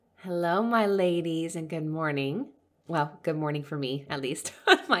Hello, my ladies, and good morning. Well, good morning for me, at least,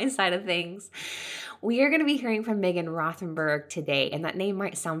 on my side of things. We are going to be hearing from Megan Rothenberg today, and that name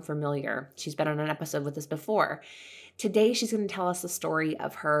might sound familiar. She's been on an episode with us before. Today, she's going to tell us the story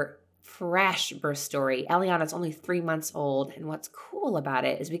of her fresh birth story. Eliana's only 3 months old, and what's cool about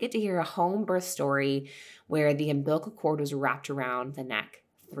it is we get to hear a home birth story where the umbilical cord was wrapped around the neck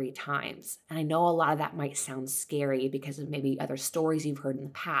 3 times. And I know a lot of that might sound scary because of maybe other stories you've heard in the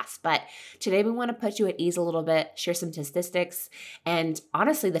past, but today we want to put you at ease a little bit, share some statistics, and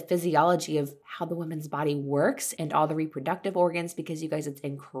honestly, the physiology of how the woman's body works and all the reproductive organs, because you guys, it's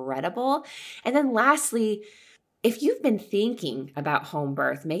incredible. And then lastly, if you've been thinking about home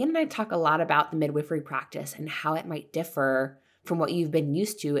birth, Megan and I talk a lot about the midwifery practice and how it might differ from what you've been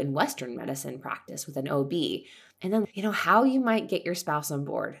used to in Western medicine practice with an OB. And then, how you might get your spouse on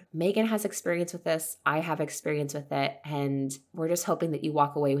board. Megan has experience with this. I have experience with it. And we're just hoping that you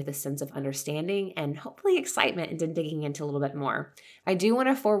walk away with a sense of understanding and hopefully excitement into digging into a little bit more. I do want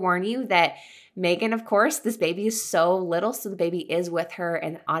to forewarn you that Megan, of course, this baby is so little, so the baby is with her,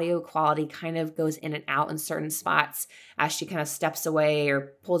 and audio quality kind of goes in and out in certain spots as she kind of steps away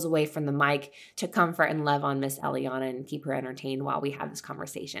or pulls away from the mic to comfort and love on Miss Eliana and keep her entertained while we have this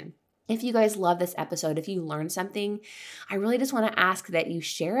conversation. If you guys love this episode, if you learned something, I really just want to ask that you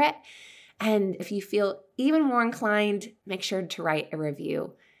share it. And if you feel even more inclined, make sure to write a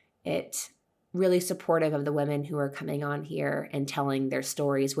review. It's really supportive of the women who are coming on here and telling their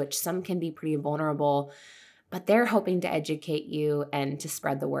stories, which some can be pretty vulnerable, but they're hoping to educate you and to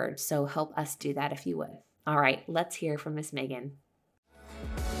spread the word. So help us do that if you would. All right, let's hear from Miss Megan.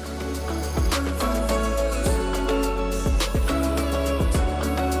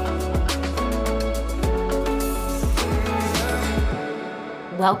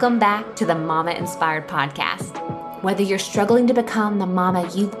 Welcome back to the Mama Inspired Podcast. Whether you're struggling to become the mama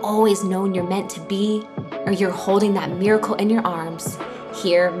you've always known you're meant to be, or you're holding that miracle in your arms,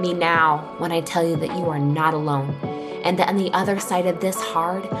 hear me now when I tell you that you are not alone, and that on the other side of this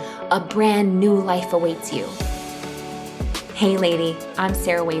hard, a brand new life awaits you. Hey lady, I'm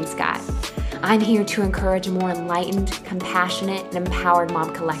Sarah Wayne Scott. I'm here to encourage a more enlightened, compassionate, and empowered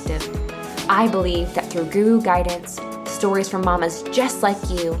mom collective. I believe that through guru guidance, stories from mamas just like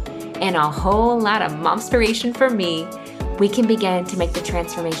you, and a whole lot of momspiration for me, we can begin to make the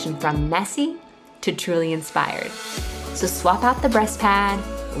transformation from messy to truly inspired. So swap out the breast pad,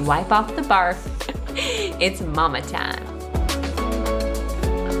 wipe off the barf. It's mama time.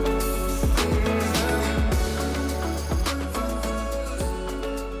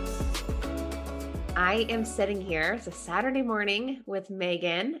 I am sitting here. It's a Saturday morning with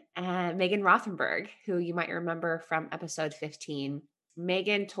Megan Rothenberg, who you might remember from episode 15.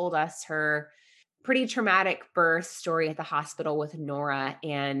 Megan told us her pretty traumatic birth story at the hospital with Nora,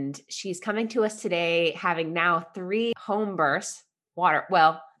 and she's coming to us today having now 3 home births.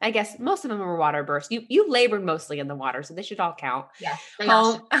 Well, I guess most of them were water births. You labored mostly in the water, so they should all count. Yeah,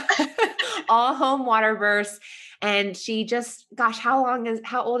 all home water births. And she just, gosh, how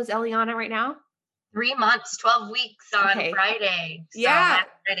old is Eliana right now? 3 months, 12 weeks on Friday. So yeah.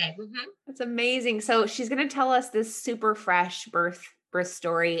 Friday. Mm-hmm. That's amazing. So she's going to tell us this super fresh birth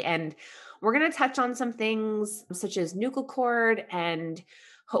story. And we're going to touch on some things such as nuchal cord and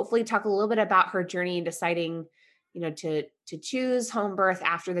hopefully talk a little bit about her journey in deciding, to choose home birth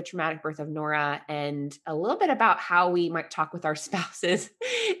after the traumatic birth of Nora, and a little bit about how we might talk with our spouses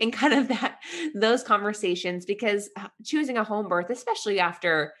and kind of those conversations, because choosing a home birth, especially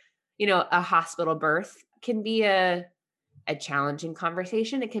after a hospital birth, can be a challenging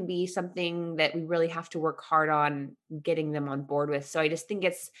conversation. It can be something that we really have to work hard on getting them on board with. So I just think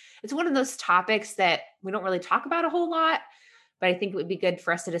it's one of those topics that we don't really talk about a whole lot, but I think it would be good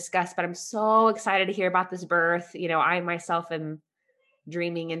for us to discuss. But I'm so excited to hear about this birth. I myself am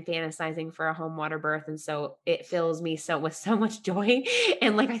dreaming and fantasizing for a home water birth. And so it fills me with so much joy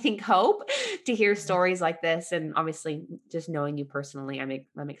and I think hope to hear stories like this. And obviously just knowing you personally,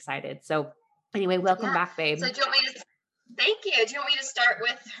 I'm excited. So anyway, welcome back, babe. So thank you. Do you want me to start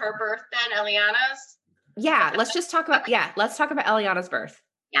with her birth then, Eliana's? Yeah, let's talk about Eliana's birth.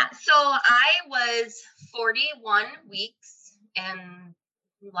 Yeah. So I was 41 weeks and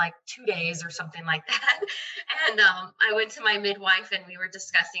 2 days or something like that. And I went to my midwife and we were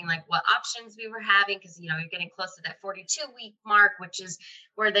discussing what options we were having, because, you're getting close to that 42-week mark, which is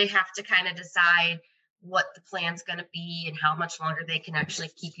where they have to kind of decide what the plan's going to be and how much longer they can actually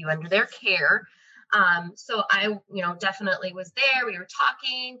keep you under their care. So I, definitely was there. We were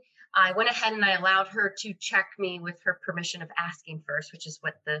talking. I went ahead and I allowed her to check me with her permission of asking first, which is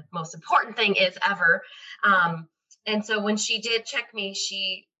what the most important thing is ever. And so when she did check me,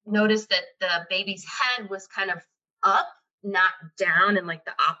 she noticed that the baby's head was kind of up, not down in like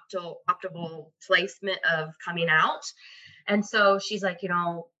the optimal placement of coming out. And so she's like,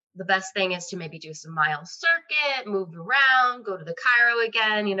 the best thing is to maybe do some mild circuit, move around, go to the Cairo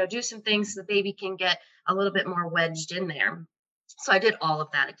again, do some things so the baby can get a little bit more wedged in there. So I did all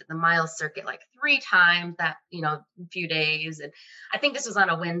of that. I did the mile circuit like 3 times that, few days. And I think this was on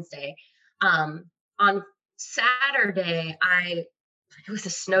a Wednesday. On Saturday, it was a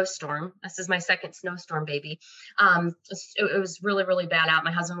snowstorm. This is my second snowstorm baby. It was really, really bad out.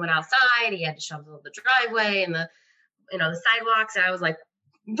 My husband went outside. He had to shovel the driveway and the sidewalks. And I was like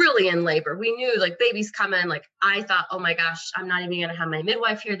really in labor. We knew like baby's coming. Like I thought, oh my gosh, I'm not even going to have my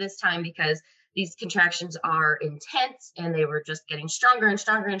midwife here this time because these contractions are intense and they were just getting stronger and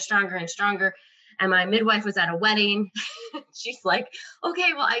stronger and stronger and stronger. And my midwife was at a wedding. She's like,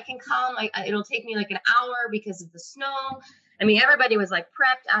 okay, well, I can come. It'll take me like an hour because of the snow. I mean, everybody was like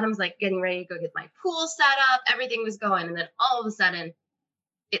prepped. Adam's like getting ready to go get my pool set up. Everything was going. And then all of a sudden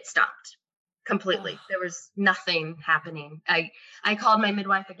it stopped completely. There was nothing happening. I called my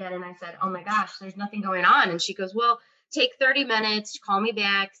midwife again and I said, oh my gosh, there's nothing going on. And she goes, well, take 30 minutes, call me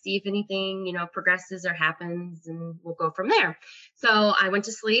back, see if anything, progresses or happens, and we'll go from there. So I went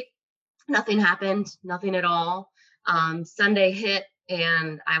to sleep. Nothing happened, nothing at all. Sunday hit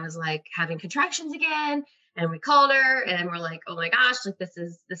and I was like having contractions again. And we called her and we're like, oh my gosh, like this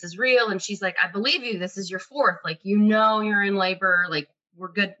is real. And she's like, I believe you. This is your fourth. Like, you're in labor. Like,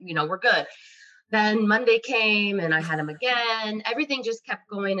 we're good. We're good. Then Monday came and I had him again. Everything just kept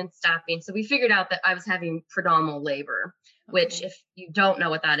going and stopping. So we figured out that I was having prodromal labor, which if you don't know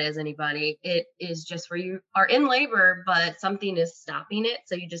what that is, anybody, it is just where you are in labor, but something is stopping it.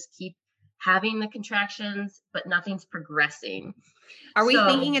 So you just keep having the contractions, but nothing's progressing. Are we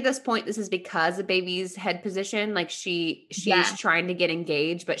thinking at this point, this is because the baby's head position, like she's trying to get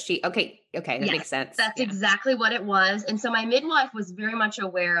engaged, but okay, that makes sense. That's exactly what it was. And so my midwife was very much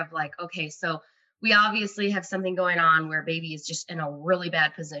aware of like, okay, so we obviously have something going on where baby is just in a really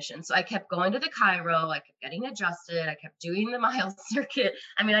bad position. So I kept going to the Cairo, I kept getting adjusted, I kept doing the mile circuit.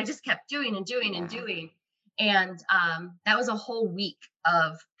 I mean, I just kept doing and doing and doing. And that was a whole week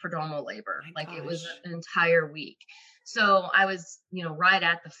of prodromal labor. It was an entire week. So I was, right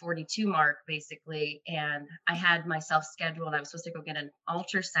at the 42 mark, basically. And I had myself scheduled. I was supposed to go get an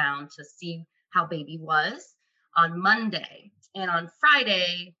ultrasound to see how baby was on Monday. And on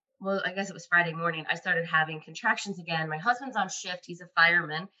Friday, well, I guess it was Friday morning, I started having contractions again. My husband's on shift. He's a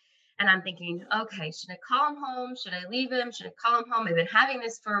fireman. And I'm thinking, okay, should I call him home? Should I leave him? Should I call him home? I've been having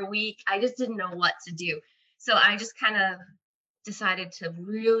this for a week. I just didn't know what to do. So I just kind of decided to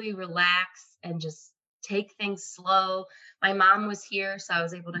really relax and just take things slow. My mom was here, so I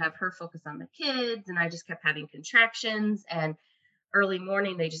was able to have her focus on the kids, and I just kept having contractions. And early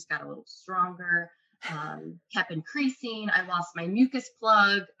morning, they just got a little stronger, kept increasing. I lost my mucus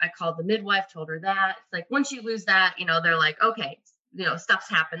plug. I called the midwife, told her that. It's like, once you lose that, they're like, okay, stuff's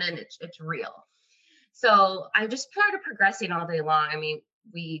happening. It's real. So I just started progressing all day long. I mean,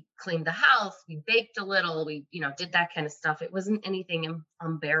 we cleaned the house, we baked a little, we, did that kind of stuff. It wasn't anything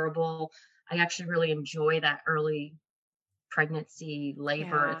unbearable. I actually really enjoy that early pregnancy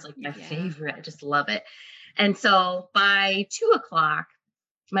labor. It's like my favorite. I just love it. And so by 2:00,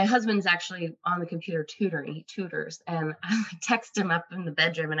 my husband's actually on the computer tutoring. He tutors. And I text him up in the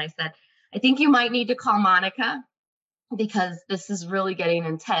bedroom and I said, I think you might need to call Monica because this is really getting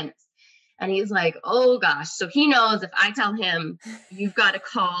intense. And he's like, oh gosh. So he knows if I tell him you've got to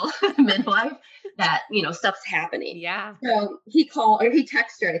call midwife that, stuff's happening. Yeah. So he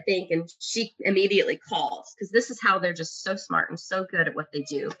texted her, I think, and she immediately calls because this is how they're just so smart and so good at what they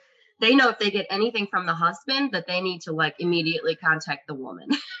do. They know if they get anything from the husband that they need to immediately contact the woman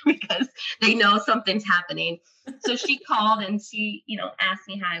because they know something's happening. So she called and she, asked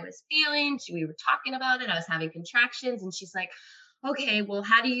me how I was feeling. We were talking about it. I was having contractions and she's like, okay, well,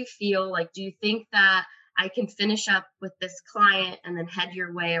 how do you feel? Do you think that I can finish up with this client and then head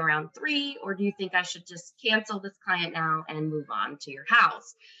your way around 3? Or do you think I should just cancel this client now and move on to your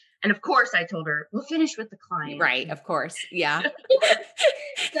house? And of course I told her, we'll finish with the client. Right. Of course. Yeah.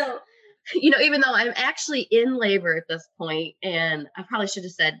 So, even though I'm actually in labor at this point, and I probably should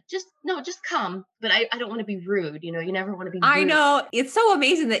have said, just come. But I don't want to be rude. You never want to be rude. I know. It's so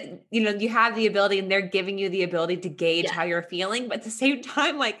amazing that, you have the ability and they're giving you the ability to gauge how you're feeling. But at the same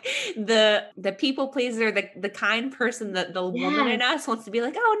time, the people pleaser, the kind person, the woman in us wants to be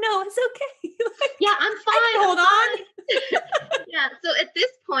like, oh no, it's okay. Yeah, I'm fine. Hold on. Yeah. So at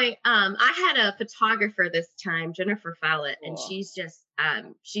this point, I had a photographer this time, Jennifer Fallett, and she's just,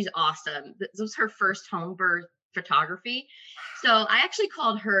 she's awesome. This was her first home birth. photography. So I actually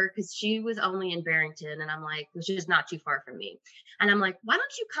called her because she was only in Barrington, and I'm like, which is not too far from me. And I'm like, why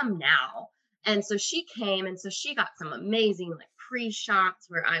don't you come now? And so she came, and so she got some amazing like pre-shots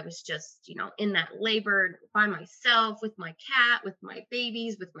where I was just, in that labor by myself with my cat, with my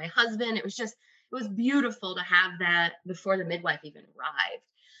babies, with my husband. It was beautiful to have that before the midwife even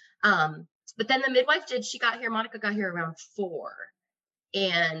arrived. But then the midwife Monica got here around 4.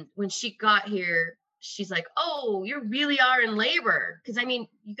 And when she got here, she's like, "Oh, you really are in labor." Because I mean,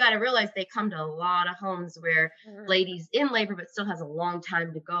 you got to realize they come to a lot of homes where ladies in labor, but still has a long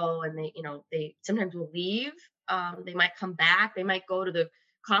time to go. And they sometimes will leave. They might come back. They might go to the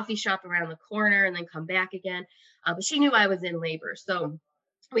coffee shop around the corner and then come back again. But she knew I was in labor. So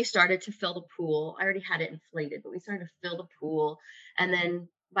we started to fill the pool. I already had it inflated, but we started to fill the pool. And then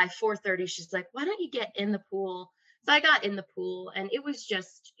by 4:30, she's like, "Why don't you get in the pool?" So I got in the pool, and it was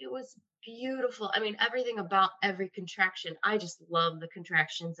beautiful. I mean, everything about every contraction. I just love the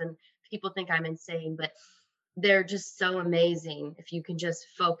contractions, and people think I'm insane, but they're just so amazing if you can just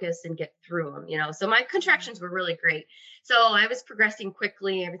focus and get through them. So my contractions were really great. So I was progressing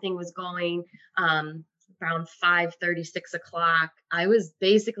quickly. Everything was going. Around 5:30, 6 o'clock, I was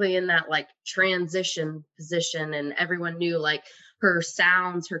basically in that like transition position, and everyone knew like her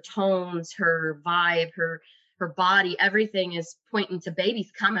sounds, her tones, her vibe, her body, everything is pointing to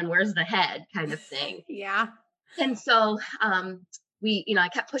baby's coming. Where's the head kind of thing. Yeah. And so I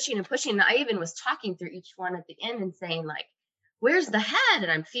kept pushing and pushing. And I even was talking through each one at the end and saying like, "Where's the head?"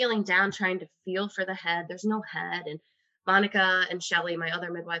 And I'm feeling down, trying to feel for the head. There's no head. And Monica and Shelly, my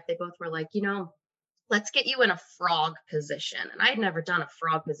other midwife, they both were like, "Let's get you in a frog position." And I'd never done a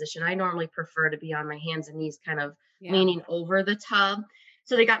frog position. I normally prefer to be on my hands and knees, kind of leaning over the tub.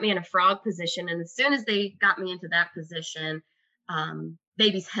 So they got me in a frog position. And as soon as they got me into that position,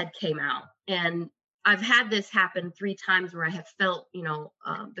 baby's head came out. And I've had this happen 3 times where I have felt,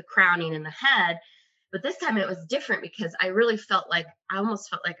 the crowning in the head. But this time it was different because I almost felt like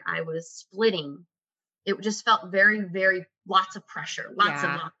I was splitting. It just felt very, very lots of pressure, lots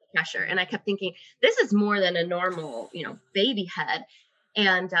of pressure. And I kept thinking, this is more than a normal, baby head.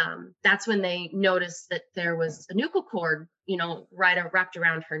 And that's when they noticed that there was a nuchal cord, wrapped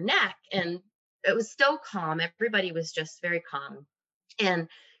around her neck. And it was still calm. Everybody was just very calm. And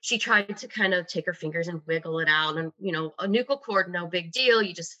she tried to kind of take her fingers and wiggle it out. And, a nuchal cord, no big deal.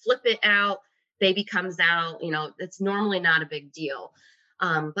 You just flip it out, baby comes out, it's normally not a big deal.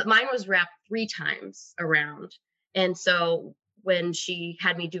 But mine was wrapped 3 times around. And so when she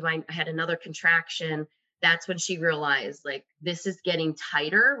had me I had another contraction. That's when she realized like, this is getting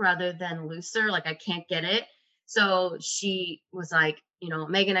tighter rather than looser. Like I can't get it. So she was like,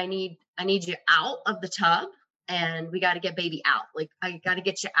 "Megan, I need you out of the tub, and we got to get baby out. Like I got to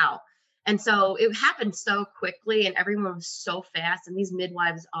get you out." And so it happened so quickly, and everyone was so fast. And these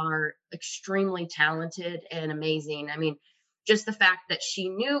midwives are extremely talented and amazing. I mean, just the fact that she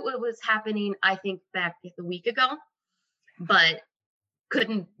knew it was happening, I think back a week ago, but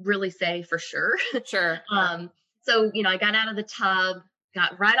couldn't really say for sure. Sure. So, I got out of the tub,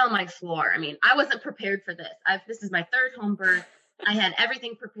 got right on my floor. I mean, I wasn't prepared for this. This is my 3rd home birth. I had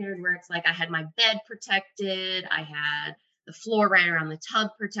everything prepared where it's like I had my bed protected. I had the floor right around the tub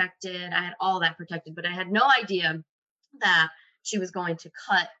protected. I had all that protected, but I had no idea that she was going to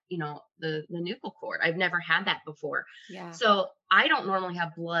cut, the nuchal cord. I've never had that before. Yeah. So I don't normally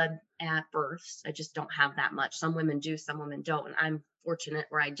have blood at births. I just don't have that much. Some women do, some women don't. And I'm fortunate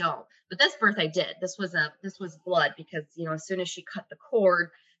where I don't. But this birth I did. This was blood because, as soon as she cut the cord,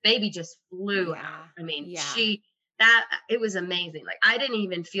 baby just flew out. I mean, it was amazing. Like I didn't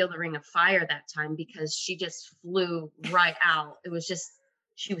even feel the ring of fire that time because she just flew right out. It was just,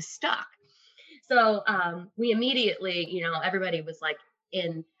 she was stuck. So we immediately, everybody was like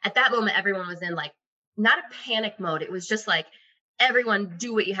at that moment, everyone was in like, not a panic mode. It was just like, everyone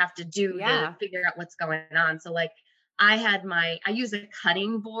do what you have to do to figure out what's going on. So like I use a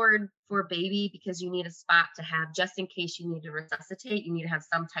cutting board for baby because you need a spot to have, just in case you need to resuscitate, you need to have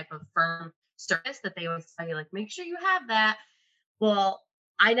some type of firm surface that they always tell you, like, make sure you have that. Well,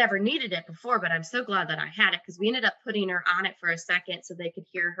 I never needed it before, but I'm so glad that I had it because we ended up putting her on it for a second so they could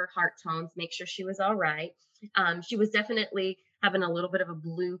hear her heart tones, make sure she was all right. She was definitely having a little bit of a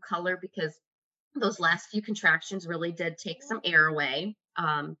blue color because those last few contractions really did take some air away.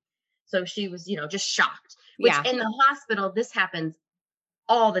 So she was, just shocked, which in the hospital, this happens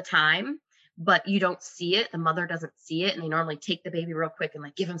all the time, but you don't see it. The mother doesn't see it. And they normally take the baby real quick and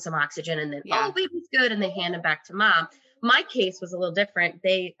like give him some oxygen and then, oh, baby's good. And they hand him back to mom. My case was a little different.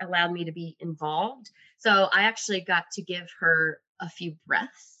 They allowed me to be involved. So I actually got to give her a few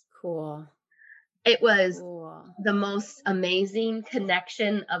breaths. Cool. It was Cool. the most amazing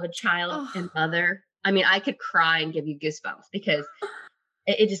connection of a child Oh, and mother. I mean, I could cry and give you goosebumps because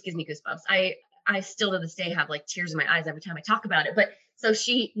it just gives me goosebumps. I still to this day have like tears in my eyes every time I talk about it. But so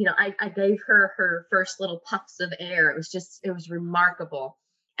she, I gave her her first little puffs of air. It was remarkable.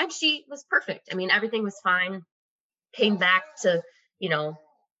 And she was perfect. I mean, everything was fine. Came back to, you know,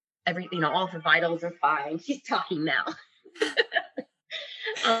 all of her vitals are fine. She's talking now.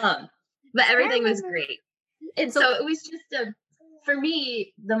 Um, but I everything was remember. great. And So, so it was just for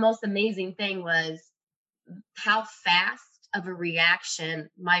me, the most amazing thing was how fast of a reaction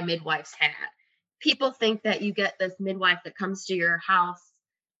my midwives had. People think that you get this midwife that comes to your house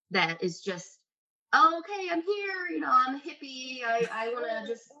that is just, oh, okay, I'm here, I'm a hippie. I want to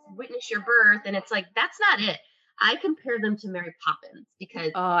just witness your birth. And it's like, that's not it. I compare them to Mary Poppins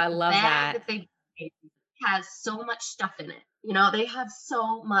because oh, I the love bag that. that they has so much stuff in it. They have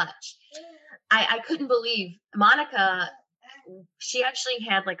so much. I couldn't believe Monica, she actually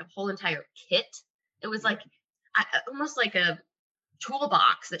had like a whole entire kit. It was like almost like a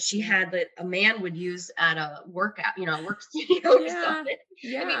toolbox that she Yeah. had that a man would use at a workout, a work studio or Yeah. something.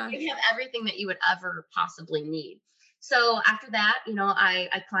 I mean, Yeah. they have everything that you would ever possibly need. So after that,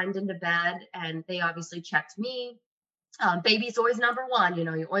 I climbed into bed and they obviously checked me. Baby's always number one.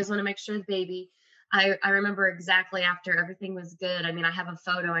 You always want to make sure the baby. I remember exactly after everything was good. I mean, I have a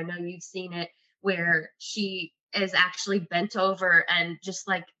photo. I know you've seen it where she is actually bent over and just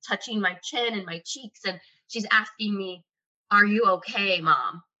like touching my chin and my cheeks, and she's asking me, "Are you okay,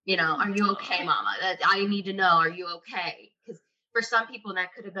 mom? Are you okay, Aw. mama? I need to know. Are you okay?" Because for some people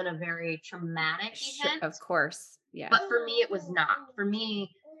that could have been a very traumatic Sure, event, of course. Yeah. but for me it was not. For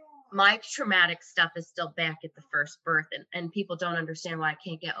me, my traumatic stuff is still back at the first birth, and people don't understand why I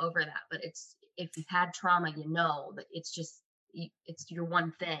can't get over that, but it's if you've had trauma, that it's just it's your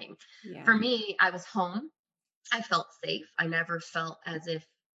one thing. For Yeah. me, I was home. I felt safe. I never felt as if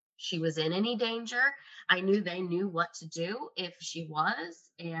she was in any danger. I knew they knew what to do if she was,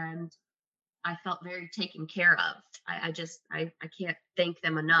 and I felt very taken care of. I can't thank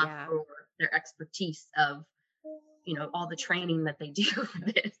them enough Yeah. for their expertise of all the training that they do for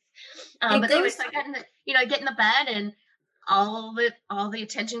this. It But anyway, goes so I get in the bed, and all the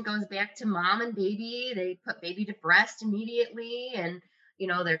attention goes back to mom and baby. They put baby to breast immediately, and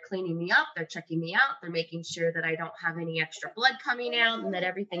they're cleaning me up, they're checking me out, they're making sure that I don't have any extra blood coming out and that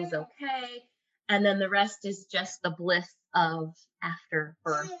everything's okay. And then the rest is just the bliss of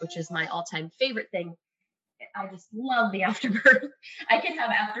afterbirth, which is my all-time favorite thing. I just love the afterbirth. I can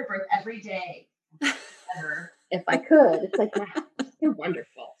have afterbirth every day ever if I could. It's like, wow, it's so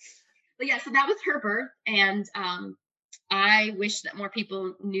wonderful. But yeah, so that was her birth. And I wish that more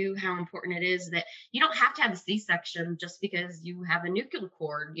people knew how important it is that you don't have to have a C-section just because you have a nuchal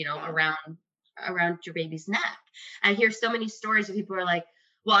cord, yeah. around your baby's neck. I hear so many stories where people are like,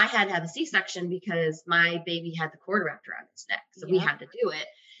 well, I had to have a C-section because my baby had the cord wrapped around its neck. So we Yep. had to do it.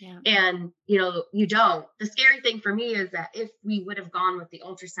 Yeah. And, you don't. The scary thing for me is that if we would have gone with the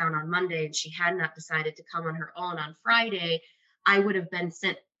ultrasound on Monday and she had not decided to come on her own on Friday, I would have been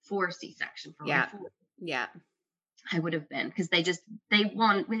sent for a C-section for my Yeah. 4th. Yeah. I would have been, because they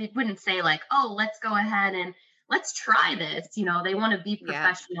wouldn't say like, oh, let's go ahead and let's try this. They want to be Yeah.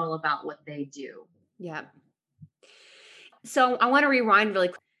 professional about what they do. Yeah. So I want to rewind really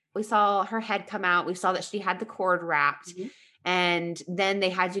quick. We saw her head come out. We saw that she had the cord wrapped, Mhm. and then they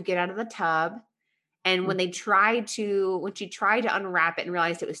had you get out of the tub. And when Mhm. she tried to unwrap it and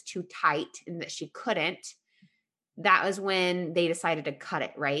realized it was too tight and that she couldn't, that was when they decided to cut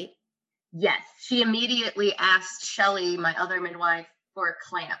it, right? Yes, she immediately asked Shelly, my other midwife, for a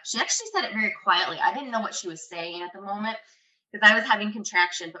clamp. She actually said it very quietly. I didn't know what she was saying at the moment because I was having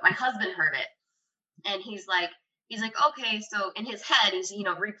contraction, but my husband heard it, and he's like, okay, so in his head, he's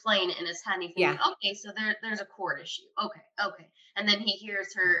replaying it in his head, and he's thinking, Yeah. okay, so there's a cord issue. Okay, okay, and then he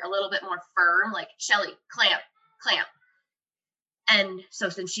hears her a little bit more firm, like, Shelly, clamp, clamp. And so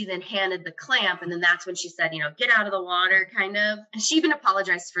since she then handed the clamp, and then that's when she said, get out of the water, kind of. And she even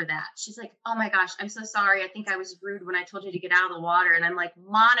apologized for that. She's like, oh my gosh, I'm so sorry. I think I was rude when I told you to get out of the water. And I'm like,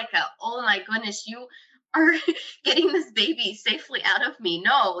 Monica, oh my goodness, you are getting this baby safely out of me.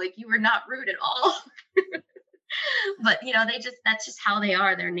 No, like, you were not rude at all. But that's just how they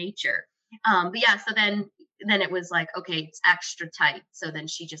are, their nature. But yeah, so then it was like, okay, it's extra tight. So then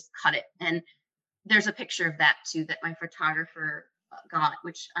she just cut it. And there's a picture of that too that my photographer got,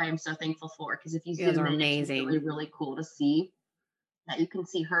 which I am so thankful for, because if you You guys zoom are in, it's really, amazing. really cool to see that you can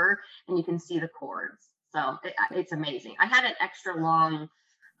see her and you can see the cords. So it's amazing. I had an extra long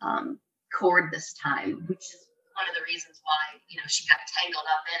cord this time, which is one of the reasons why she got tangled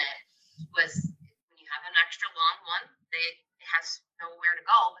up in it. Was an extra long one, it has nowhere to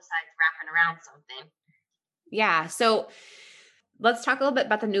go besides wrapping around something. Yeah. So let's talk a little bit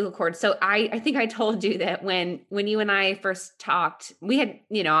about the nuchal cord. So I think I told you that when you and I first talked, we had,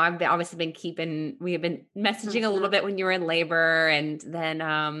 I've obviously we have been messaging a little bit when you were in labor, and then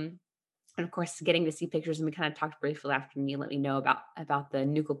and of course getting to see pictures, and we kind of talked briefly after you let me know about the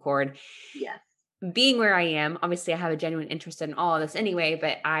nuchal cord. Yes. Being where I am, obviously I have a genuine interest in all of this anyway,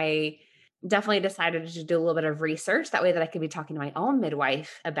 but I definitely decided to do a little bit of research that way that I could be talking to my own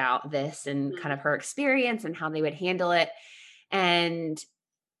midwife about this and kind of her experience and how they would handle it. And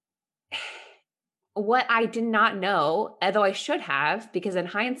what I did not know, although I should have, because in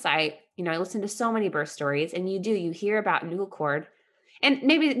hindsight, I listened to so many birth stories, and you hear about nuchal cord, and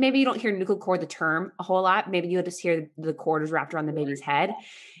maybe you don't hear nuchal cord, the term, a whole lot. Maybe you'll just hear the cord is wrapped around the baby's head.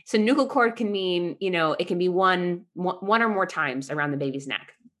 So nuchal cord can mean, it can be one or more times around the baby's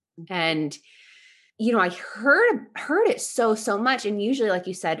neck. And, I heard it so much. And usually, like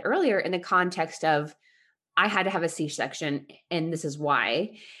you said earlier, in the context of, I had to have a C-section and this is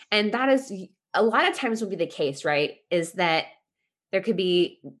why. And that is a lot of times would be the case, right? Is that there could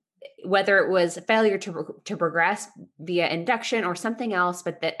be, whether it was a failure to progress via induction or something else,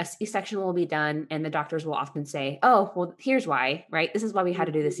 but that a C-section will be done. And the doctors will often say, oh, well, here's why, right? This is why we had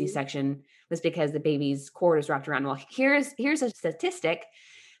to do the C-section, was because the baby's cord is wrapped around. Well, here's a statistic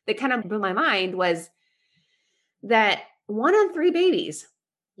that kind of blew my mind, was that 1 in 3 babies,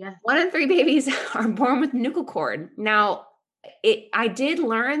 Yeah. 1 in 3 babies are born with nuchal cord. Now, I did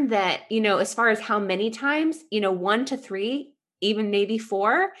learn that, as far as how many times, 1 to 3, even maybe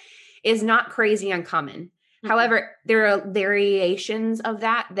 4, is not crazy uncommon. Mm-hmm. However, there are variations of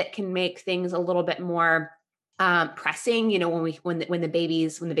that can make things a little bit more pressing, when the baby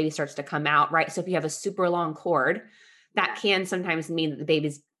starts to come out, right? So if you have a super long cord, that can sometimes mean that the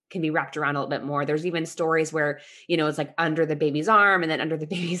baby's can be wrapped around a little bit more. There's even stories where, it's like under the baby's arm and then under the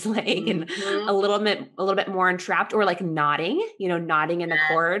baby's leg, and a little bit more entrapped, or like knotting in the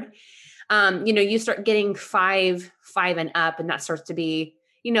cord. You start getting 5 and up, and that starts to be,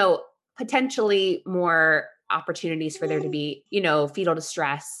 potentially more opportunities for there to be, fetal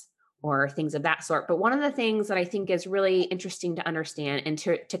distress or things of that sort. But one of the things that I think is really interesting to understand and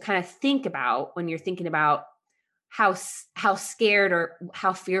to kind of think about when you're thinking about how scared or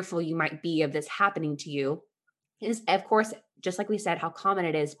how fearful you might be of this happening to you is, of course, just like we said, how common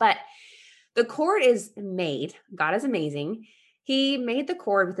it is. But the cord is made. God is amazing. He made the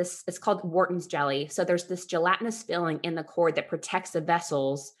cord with this, it's called Wharton's jelly. So there's this gelatinous filling in the cord that protects the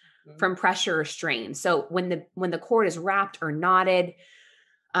vessels from pressure or strain. So when the cord is wrapped or knotted,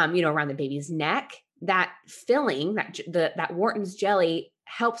 around the baby's neck, that filling, that Wharton's jelly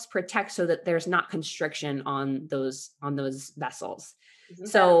helps protect so that there's not constriction on those vessels.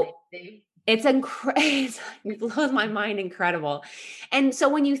 So it's it blows my mind. Incredible. And so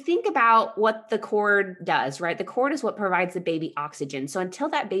when you think about what the cord does, right? The cord is what provides the baby oxygen. So until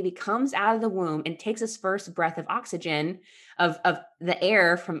that baby comes out of the womb and takes his first breath of oxygen, of the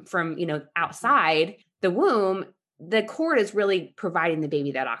air from outside the womb, the cord is really providing the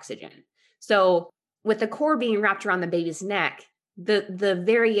baby that oxygen. So with the cord being wrapped around the baby's neck, the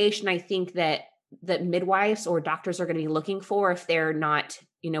variation I think that midwives or doctors are going to be looking for, if they're not,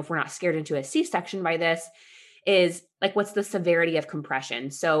 if we're not scared into a C-section by this, is like, what's the severity of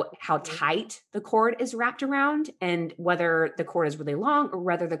compression? So how tight the cord is wrapped around, and whether the cord is really long or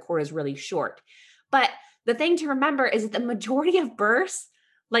whether the cord is really short. But the thing to remember is that the majority of births,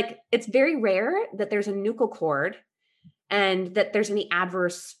 like, it's very rare that there's a nuchal cord and that there's any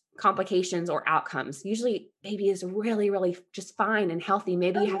adverse complications or outcomes. Usually baby is really, really just fine and healthy.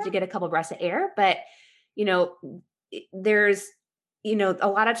 Maybe you have to get a couple breaths of air, but there's, a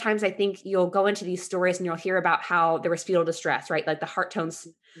lot of times I think you'll go into these stories and you'll hear about how there was fetal distress, right? Like the heart tones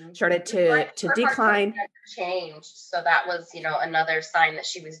started to decline. Changed. So that was, another sign that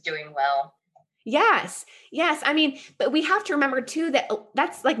she was doing well. Yes. I mean, but we have to remember too that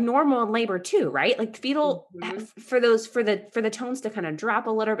that's like normal in labor too, right? Like fetal for the tones to kind of drop a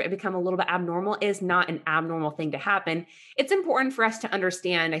little bit, become a little bit abnormal, is not an abnormal thing to happen. It's important for us to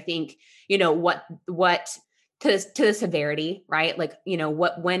understand, I think, what to the severity, right? Like,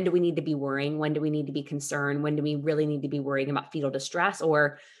 when do we need to be worrying? When do we need to be concerned? When do we really need to be worrying about fetal distress?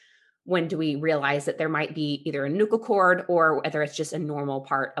 Or when do we realize that there might be either a nuchal cord or whether it's just a normal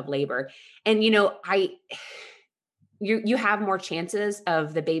part of labor? And, you have more chances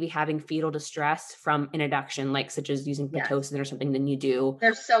of the baby having fetal distress from an induction, like such as using Pitocin or something, than you do.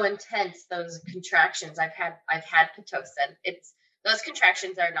 They're so intense, those contractions. I've had Pitocin. Those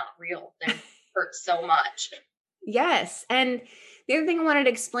contractions are not real. They hurt so much. Yes. And The other thing I wanted to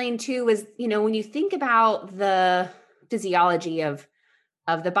explain too is, when you think about the physiology of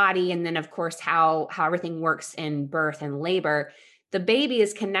the body, and then of course how everything works in birth and labor, the baby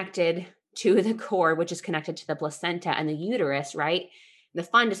is connected to the cord, which is connected to the placenta and the uterus, right? The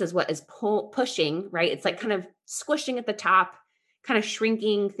fundus is what is pushing, right? It's like kind of squishing at the top, kind of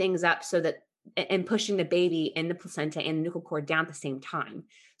shrinking things up so that, and pushing the baby and the placenta and the nuchal cord down at the same time.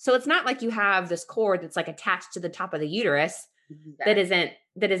 So it's not like you have this cord that's like attached to the top of the uterus that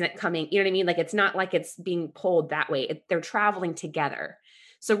Exactly. isn't coming, you know what I mean? Like it's not like it's being pulled that way. They're traveling together.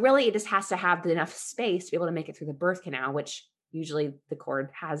 So really it just has to have enough space to be able to make it through the birth canal, which usually the cord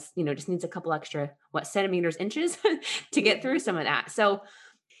has, just needs a couple extra centimeters, inches to get through some of that. So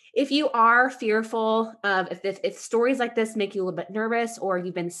if you are fearful of, if stories like this make you a little bit nervous, or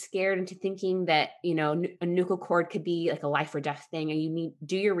you've been scared into thinking that, a nuchal cord could be like a life or death thing, and you need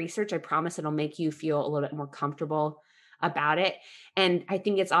do your research, I promise it'll make you feel a little bit more comfortable about it. And I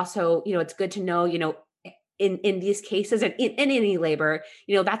think it's also, it's good to know, in these cases, and in any labor,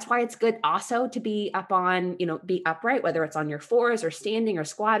 that's why it's good also to be up on, be upright, whether it's on your fours or standing or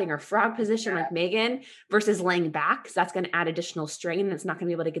squatting or frog position like Megan, versus laying back, because that's going to add additional strain. It's not going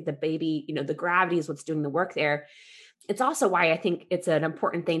to be able to get the baby, the gravity is what's doing the work there. It's also why I think it's an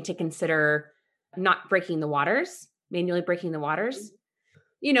important thing to consider not breaking the waters, manually breaking the waters,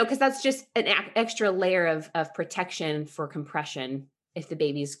 because that's just an extra layer of protection for compression if the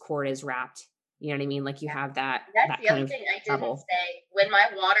baby's cord is wrapped. You know what I mean? Like you have that That's the kind other of thing I didn't bubble. say. When my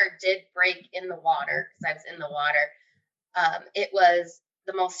water did break in the water, because I was in the water, it was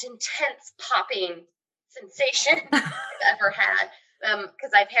the most intense popping sensation I've ever had.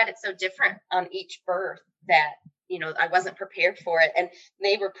 Because I've had it so different on each birth that, I wasn't prepared for it. And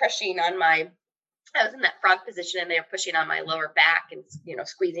they were pushing on I was in that frog position, and they were pushing on my lower back and,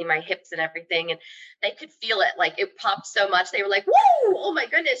 squeezing my hips and everything. And they could feel it. Like it popped so much. They were like, whoa, oh my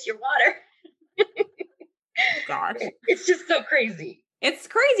goodness, your water. Gosh. It's just so crazy. It's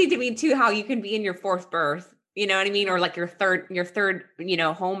crazy to me too how you can be in your fourth birth, you know what I mean, or like your third,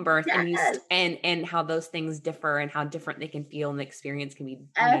 home birth, and Yes. and how those things differ and how different they can feel, and the experience can be,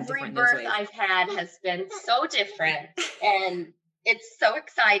 Every different in those birth ways. I've had has been so different, and it's so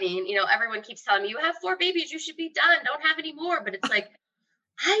exciting. Everyone keeps telling me, you have 4 babies, you should be done. Don't have any more. But it's like,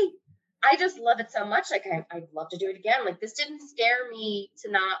 I I just love it so much. Like I'd love to do it again. Like this didn't scare me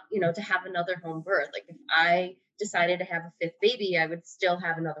to not, to have another home birth. Like if I decided to have a 5th baby, I would still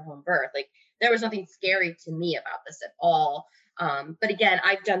have another home birth. Like there was nothing scary to me about this at all. But again,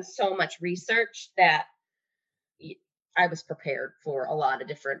 I've done so much research that I was prepared for a lot of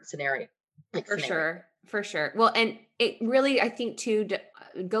different scenarios. Like For scenarios. sure. For sure. Well, and it really, I think too,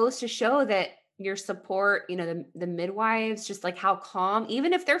 goes to show that your support, the midwives, just like how calm,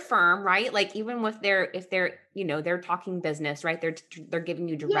 even if they're firm, right? Like even with if they're, they're talking business, right? They're giving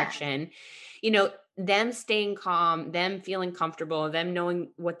you Yes. direction, them staying calm, them feeling comfortable, them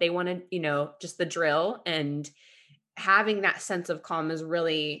knowing what they want to, just the drill, and having that sense of calm is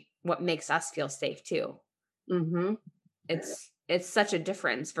really what makes us feel safe too. Mm-hmm. It's such a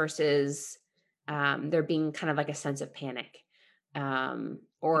difference versus there being kind of like a sense of panic,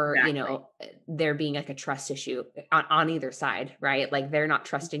 or Exactly. there being like a trust issue on either side, right? Like they're not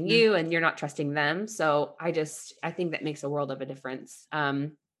trusting Mhm. you and you're not trusting them. So I think that makes a world of a difference.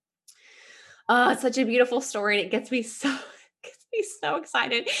 Oh, it's such a beautiful story, and it gets me so gets me so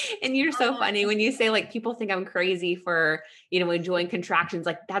excited. And you're so funny when you say like people think I'm crazy for, enjoying contractions.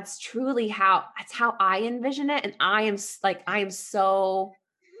 Like that's how I envision it. And I am so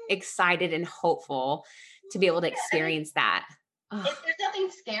excited and hopeful to be able to Yeah, and experience that. Oh, there's nothing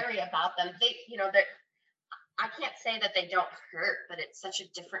scary about them. They're I can't say that they don't hurt, but it's such a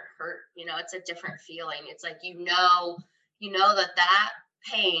different hurt. It's a different feeling. It's like that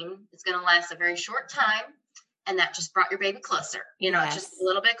pain is going to last a very short time, and that just brought your baby closer. It's just a yes.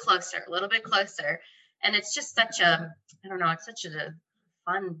 little bit closer, a little bit closer, and it's just such a I don't know. It's such a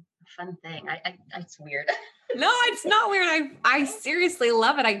fun thing. It's weird. No, it's not weird. I seriously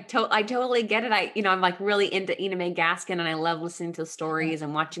love it. I totally get it. I'm like really into Ina May Gaskin, and I love listening to stories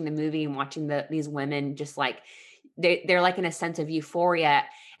and watching the movie and watching these women just like they're like in a sense of euphoria.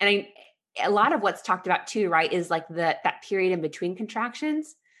 And a lot of what's talked about too, right, is like that period in between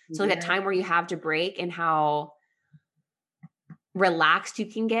contractions. So like that Yeah. time where you have to break, and how relaxed you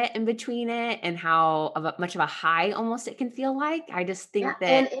can get in between it, and how much of a high almost it can feel like. I just Yeah, think that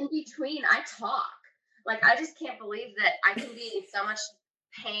and in between, I talk. Like, I just can't believe that I can be in so much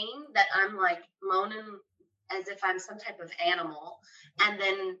pain that I'm like moaning as if I'm some type of animal. And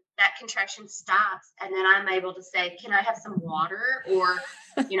then that contraction stops, and then I'm able to say, "Can I have some water?" Or,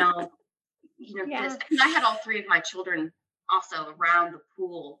 you know, this. yeah. Because I had all 3 of my children also around the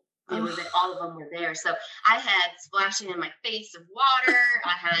pool. It was Oh, all of them were there. So I had splashing in my face of water. I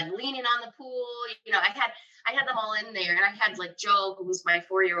had leaning on the pool. I had them all in there, and I had like Joe, who was my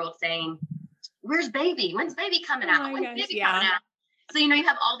 4-year-old, saying, "Where's baby? When's baby coming oh out? my When's gosh. baby coming Yeah. out?" So you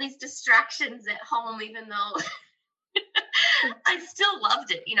have all these distractions at home, even though I still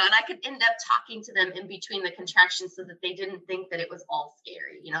loved it, and I could end up talking to them in between the contractions so that they didn't think that it was all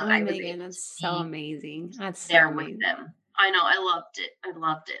scary. Oh, I was Megan, able that's to so be amazing. That's so there with amazing. them. I know. I loved it. I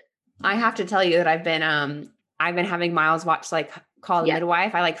loved it. I have to tell you that I've been having Miles watch like Call the Yeah.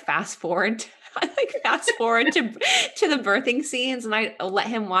 Midwife. I like fast forward. I like fast forward to the birthing scenes, and I let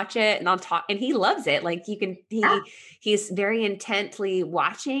him watch it, and I'll talk, and he loves it. Like you can Yeah. he's very intently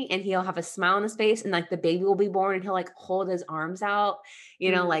watching, and he'll have a smile on his face, and like the baby will be born, and he'll like hold his arms out,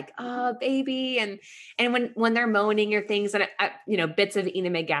 like Mhm. oh baby, and when they're moaning or things, and bits of Ina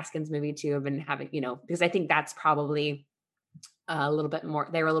May Gaskin's movie too have been having because I think that's probably a little bit more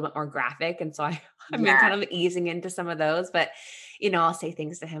they were a little bit more graphic, and so I've been kind Yes. of easing into some of those, but I'll say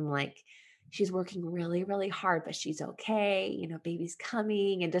things to him like she's working really really hard, but she's okay, baby's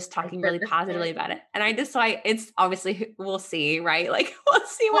coming, and just I talking said really the positively same. about it. And I just it's obviously we'll see, right? Like we'll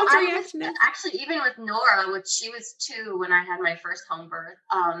see Well, what the I was reaction is. actually, even with Nora, which she was 2 when I had my first home birth.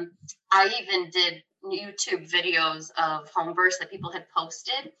 I even did YouTube videos of home births that people had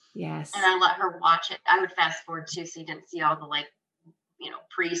posted, and Yes. I let her watch it. I would fast forward too, so you didn't see all the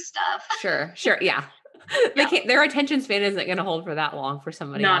pre stuff. Sure, sure, yeah. They Yeah, can't their attention span isn't gonna hold for that long for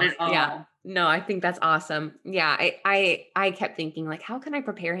somebody not else. at Yeah. all. No, I think that's awesome. Yeah, I kept thinking like, how can I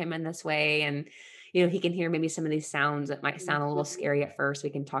prepare him in this way? And he can hear maybe some of these sounds that might sound a little Mhm. scary at first. We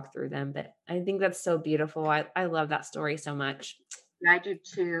can talk through them, but I think that's so beautiful. I love that story so much. I do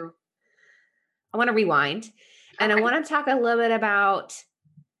too. I want to rewind, and I Okay. want to talk a little bit about,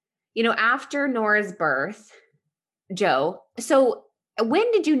 after Nora's birth, Joe. So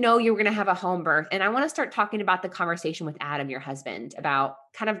when did you know you were going to have a home birth? And I want to start talking about the conversation with Adam, your husband, about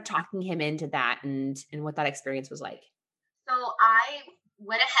kind of talking him into that and what that experience was like. So I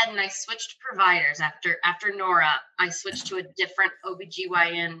went ahead and I switched providers after Nora. I switched to a different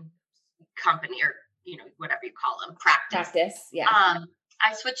OBGYN company, or whatever you call them, practice. Practice. Yeah.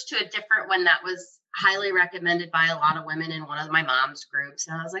 I switched to a different one that was highly recommended by a lot of women in one of my mom's groups.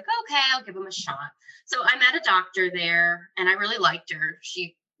 And I was like, okay, I'll give them a shot. So I met a doctor there and I really liked her.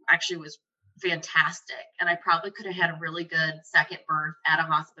 She actually was fantastic. And I probably could have had a really good second birth at a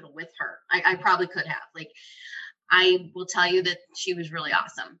hospital with her. I probably could have. Like, I will tell you that she was really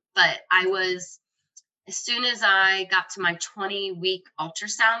awesome. But as soon as I got to my 20-week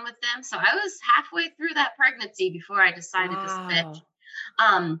ultrasound with them, so I was halfway through that pregnancy before I decided to switch.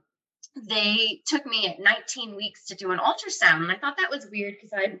 Wow. Um, they took me at 19 weeks to do an ultrasound. And I thought that was weird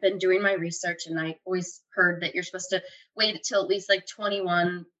because I'd been doing my research and I always heard that you're supposed to wait until at least like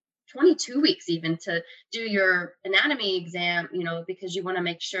 21, 22 weeks even to do your anatomy exam, because you want to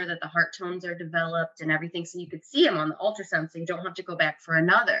make sure that the heart tones are developed and everything so you could see them on the ultrasound so you don't have to go back for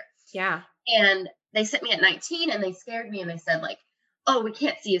another. Yeah. And they sent me at 19 and they scared me and they said, like, oh, we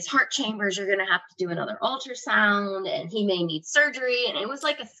can't see his heart chambers. You're going to have to do another ultrasound and he may need surgery. And it was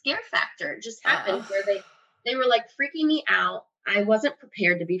like a scare factor. It just happened Oh, where they were like freaking me out. I wasn't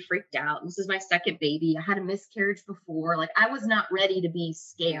prepared to be freaked out. This is my second baby. I had a miscarriage before. Like, I was not ready to be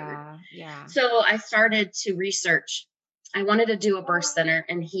scared. yeah. Yeah. So I started to research. I wanted to do a birth center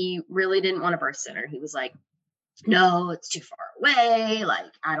and he really didn't want a birth center. He was like, no, it's too far away. Like,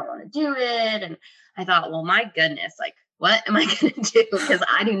 I don't want to do it. And I thought, well, my goodness, like, what am I going to do? Because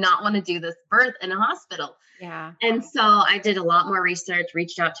I do not want to do this birth in a hospital. Yeah. And so I did a lot more research,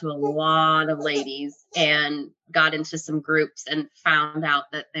 reached out to a lot of ladies and got into some groups and found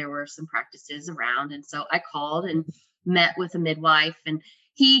out that there were some practices around. And so I called and met with a midwife and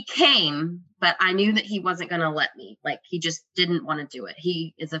he came, but I knew that he wasn't going to let me. Like, he just didn't want to do it.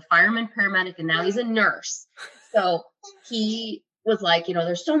 He is a fireman paramedic and now he's a nurse. So he was like,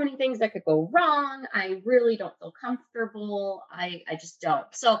 there's so many things that could go wrong. I really don't feel comfortable. I just don't.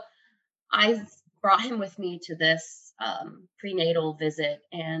 So I brought him with me to this prenatal visit,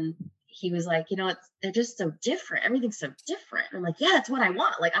 and he was like, they're just so different. Everything's so different. And I'm like, yeah, that's what I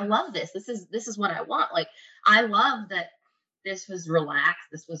want. Like, I love this. This is what I want. Like, I love that this was relaxed.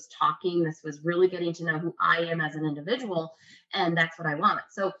 This was talking. This was really getting to know who I am as an individual, and that's what I want.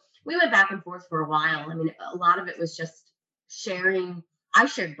 So we went back and forth for a while. I mean, a lot of it was just sharing. I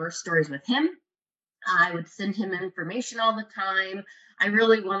shared birth stories with him. I would send him information all the time. I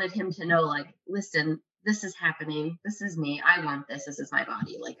really wanted him to know, like, listen, this is happening. This is me. I want this. This is my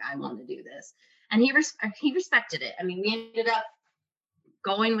body. Like, I want to do this. And he respected it. I mean, we ended up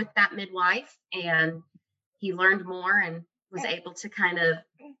going with that midwife and he learned more and was able to kind of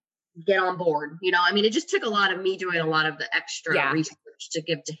get on board. I mean, it just took a lot of me doing a lot of the extra Yeah. research to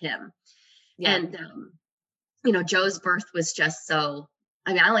give to him. Yeah. And, Joe's birth was just so,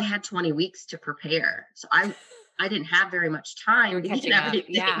 I mean, I only had 20 weeks to prepare. So I didn't have very much You time were to catching get up.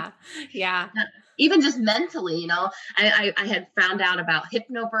 everything. Yeah. Yeah. Even just mentally, I had found out about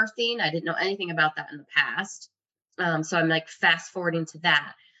hypnobirthing. I didn't know anything about that in the past. So I'm like fast forwarding to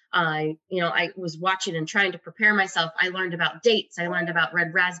that. I was watching and trying to prepare myself. I learned about dates. I learned about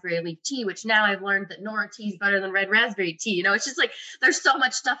red raspberry leaf tea, which now I've learned that Nora tea is better than red raspberry tea. It's just like, there's so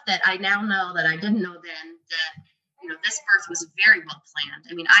much stuff that I now know that I didn't know then, that, this birth was very well planned.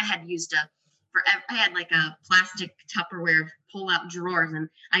 I mean, I had used I had like a plastic Tupperware pull-out drawers, and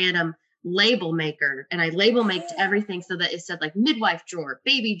I had a label maker, and I label made everything so that it said like midwife drawer,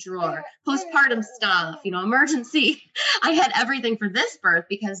 baby drawer, postpartum stuff, emergency. I had everything for this birth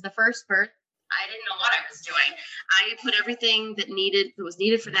because the first birth, I didn't know what I was doing. I put everything that was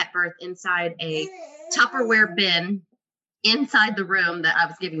needed for that birth inside a Tupperware bin inside the room that I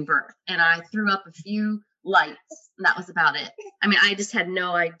was giving birth. And I threw up a few lights, and that was about it. I mean, I just had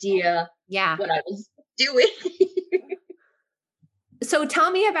no idea what I was doing. So tell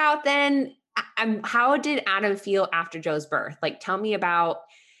me about then, how did Adam feel after Joe's birth? Like, tell me about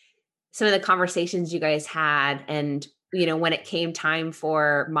some of the conversations you guys had, and, when it came time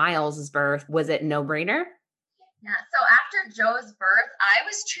for Miles's birth, was it no brainer? Yeah. So after Joe's birth, I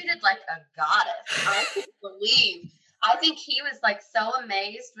was treated like a goddess. I couldn't believe. I think he was like so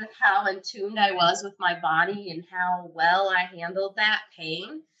amazed with how in tune I was with my body and how well I handled that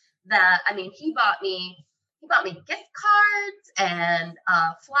pain, that, I mean, he bought me gift cards and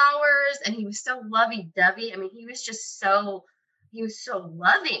flowers, and he was so lovey-dovey. I mean, he was so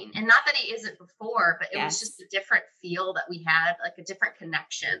loving, and not that he isn't before, but it was just a different feel that we had, like a different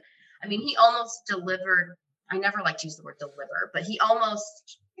connection. I mean, he almost delivered. I never like to use the word deliver, but he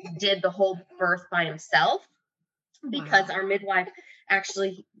almost did the whole birth by himself, because our midwife,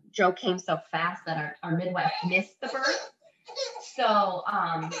 actually, Joe came so fast that our midwife missed the birth. So,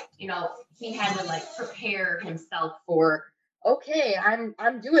 he had to like prepare himself for, okay,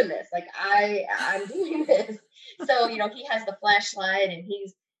 I'm doing this. Like I'm doing this. So, he has the flashlight, and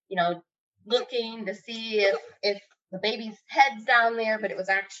he's, looking to see if the baby's head's down there, but it was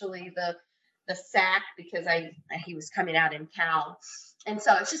actually the sac, because he was coming out in Cal. And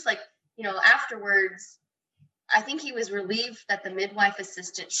so it's just like, afterwards, I think he was relieved that the midwife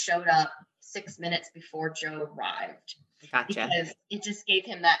assistant showed up 6 minutes before Joe arrived. Gotcha. Because it just gave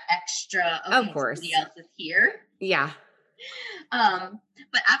him that extra, okay, of course, somebody else is here. Yeah.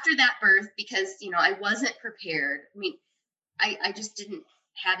 But after that birth, because, I wasn't prepared. I mean, I just didn't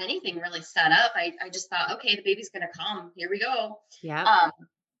have anything really set up. I just thought, okay, the baby's going to come. Here we go. Yeah.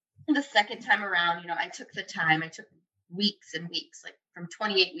 The second time around, I took the time. I took weeks and weeks, like from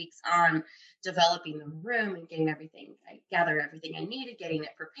 28 weeks on, developing the room and getting everything. I gathered everything I needed, getting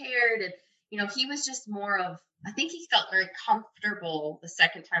it prepared. And, he was just more of, I think he felt very comfortable the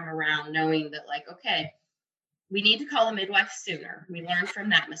second time around, knowing that, like, okay, we need to call a midwife sooner. We learned from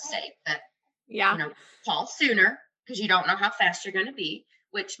that mistake that, call sooner, because you don't know how fast you're going to be,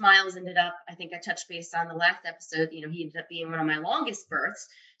 which Miles ended up, I think I touched base on the last episode, he ended up being one of my longest births.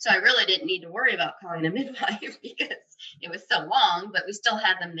 So I really didn't need to worry about calling a midwife because it was so long, but we still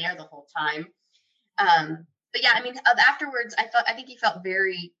had them there the whole time. But yeah, I mean, afterwards, I think he felt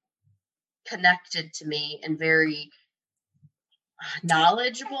very connected to me and very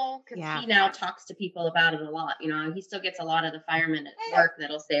knowledgeable, because he now talks to people about it a lot. He still gets a lot of the firemen at work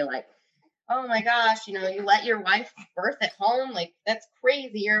that'll say like, oh my gosh, you let your wife birth at home, like that's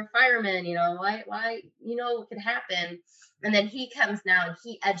crazy, you're a fireman, why what could happen. And then he comes now and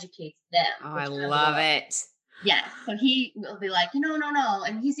he educates them. Oh, I love it. Yeah. So he will be like, no.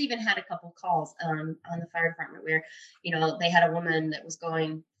 And he's even had a couple calls on the fire department where, they had a woman that was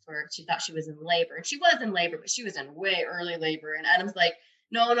going she thought she was in labor, and she was in labor, but she was in way early labor. And Adam's like,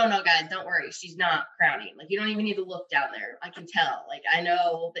 no, guys, don't worry. She's not crowning. Like, you don't even need to look down there. I can tell. Like, I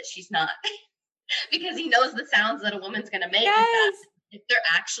know that she's not because he knows the sounds that a woman's going to make. Yes. If they're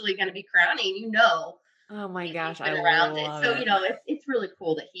actually going to be crowning, Oh my gosh, I love it. So, it's really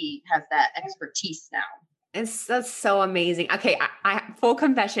cool that he has that expertise now. That's so amazing. Okay, I full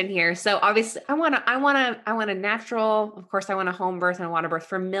confession here. So obviously, I want a natural. Of course, I want a home birth and a water birth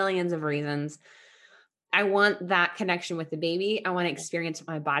for millions of reasons. I want that connection with the baby. I want to experience what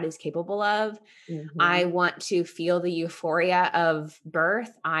my body's capable of. Mm-hmm. I want to feel the euphoria of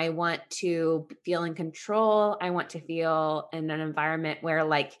birth. I want to feel in control. I want to feel in an environment where,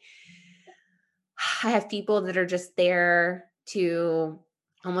 like, I have people that are just there to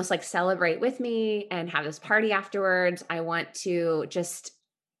almost like celebrate with me and have this party afterwards. I want to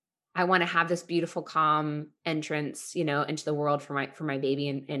have this beautiful, calm entrance, into the world for my baby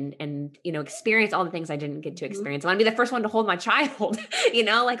and experience all the things I didn't get to Mhm. experience. I want to be the first one to hold my child,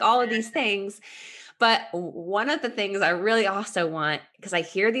 like all of these things. But one of the things I really also want, because I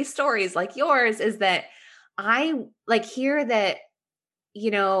hear these stories like yours, is that I like hear that,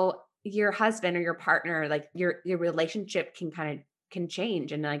 your husband or your partner, like your relationship can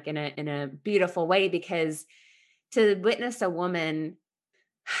change and like in a beautiful way, because to witness a woman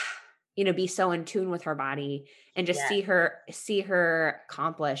be so in tune with her body and just Yes. see her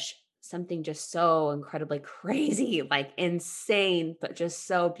accomplish something just so incredibly crazy, like insane, but just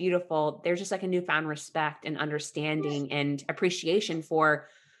so beautiful. There's just like a newfound respect and understanding and appreciation for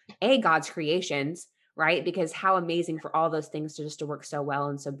God's creations, right? Because how amazing for all those things to work so well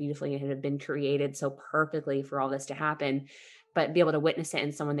and so beautifully and have been created so perfectly for all this to happen, but be able to witness it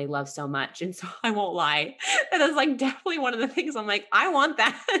in someone they love so much. And so I won't lie. That is like definitely one of the things I'm like, I want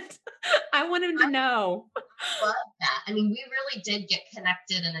that. I want him to know. Love that. I mean, we really did get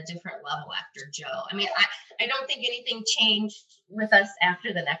connected in a different level after Joe. I mean, I don't think anything changed with us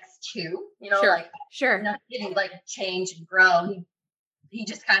after the next two. Sure. Like Sure. nothing didn't like change and grow. He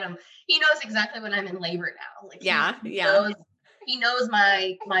just kind of he knows exactly when I'm in labor now. Like Yeah. he Yeah. knows he knows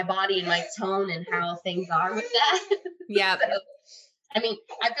my body and my tone and how things are with that. Yeah. So, I mean,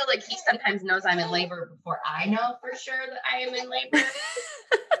 I feel like he sometimes knows I'm in labor before I know for sure that I am in labor.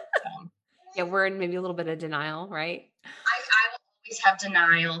 Um, Yeah. We're in maybe a little bit of denial, right? I will always have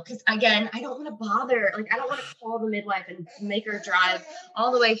denial because again, I don't want to bother. Like I don't want to call the midwife and make her drive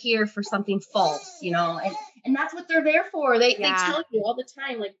all the way here for something false, and that's what they're there for. They Yeah. tell you all the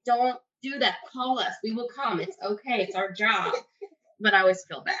time, like, don't do that. Call us. We will come. It's okay. It's our job. But I always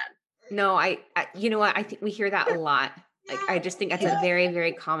feel bad. No, you know what? I think we hear that a lot. Like, I just think that's a Yeah. very,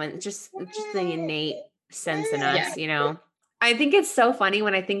 very common, just the innate sense in Yeah. us. I think it's so funny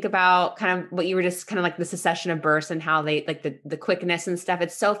when I think about kind of what you were just kind of like the succession of births and how they like the quickness and stuff.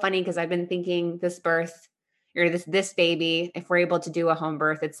 It's so funny because I've been thinking this birth or this baby, if we're able to do a home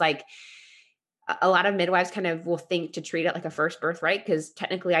birth, it's like a lot of midwives kind of will think to treat it like a first birth, right? Because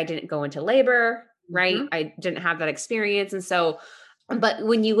technically I didn't go into labor, right? Hmm. I didn't have that experience. And so, but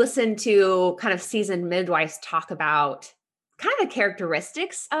when you listen to kind of seasoned midwives talk about kind of the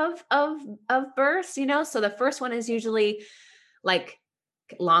characteristics of births, so the first one is usually like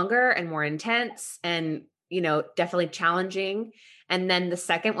longer and more intense and definitely challenging. And then the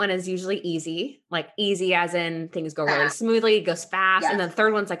second one is usually easy, like easy as in things go really smoothly, it goes fast. And Yes. then the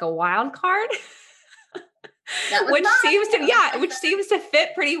third one's like a wild card. That was which seems to mine. yeah, which seems to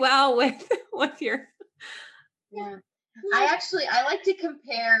fit pretty well with your Yeah. I like to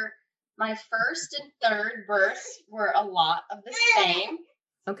compare my first and third births were a lot of the same.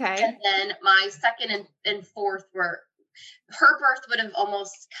 And okay. then my second and fourth were her birth would have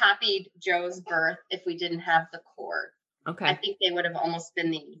almost copied Joe's birth if we didn't have the cord. I Okay. think they would have almost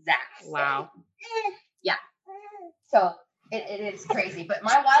been the exact same. Wow. Yeah. So it is crazy. But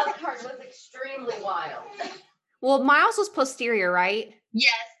my wild card was extremely wild. Well, Miles was posterior, right?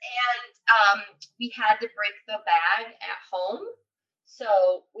 Yes, and we had to break the bag at home.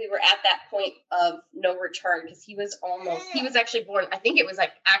 So we were at that point of no return because he was actually born, I think it was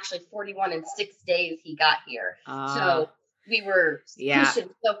like actually 41 in 6 days he got here. So we were Yeah. pushing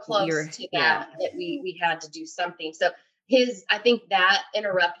so close to Yeah. that we had to do something. So I think that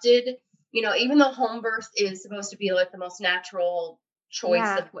interrupted, even though home birth is supposed to be like the most natural choice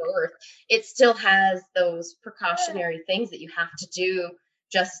Yeah. of birth, it still has those precautionary things that you have to do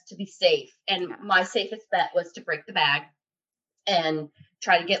just to be safe. And Yeah. my safest bet was to break the bag and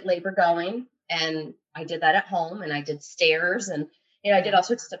try to get labor going. And I did that at home and I did stairs and I did all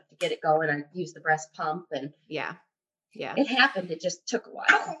sorts of stuff to get it going. I used the breast pump and Yeah. Yeah. it happened. It just took a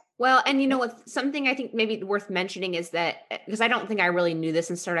while. Well, and what something I think maybe worth mentioning is that because I don't think I really knew this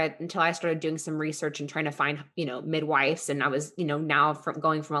until I started doing some research and trying to find, midwives. And I was, now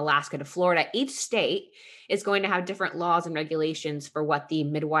going from Alaska to Florida, each state is going to have different laws and regulations for what the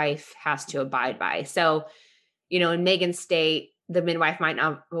midwife has to abide by. So, in Megan's state, the midwife might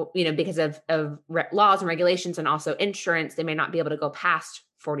not, because of laws and regulations and also insurance, they may not be able to go past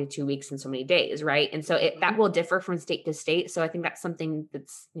 42 weeks and so many days, right? And so that will differ from state to state. So I think that's something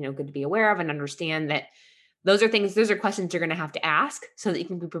that's, good to be aware of and understand that those are questions you're going to have to ask so that you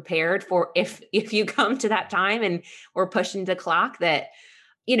can be prepared for if you come to that time and we're pushing the clock that,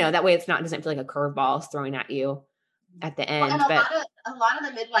 that way doesn't feel like a curveball is throwing at you at the Well, end. and But a lot of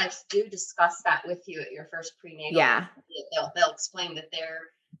the midwives do discuss that with you at your first prenatal. yeah, they'll explain that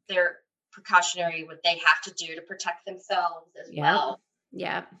they're precautionary, what they have to do to protect themselves as well.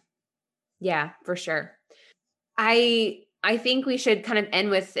 Yeah. Yeah, for sure. I think we should kind of end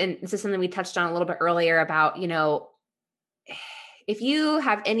with, and this is something we touched on a little bit earlier about, if you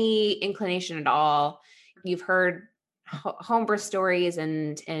have any inclination at all, you've heard home birth stories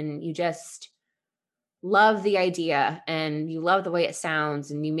and you just love the idea and you love the way it sounds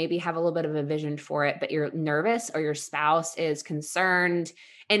and you maybe have a little bit of a vision for it, but you're nervous or your spouse is concerned.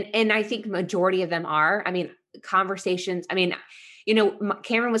 And I think majority of them are. I mean, conversations, I mean,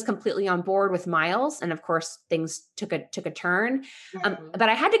 Cameron was completely on board with Miles, and of course things took a turn. Mhm. But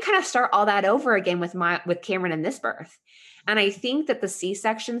I had to kind of start all that over again with Cameron in this birth. And I think that the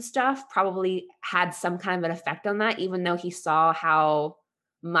C-section stuff probably had some kind of an effect on that, even though he saw how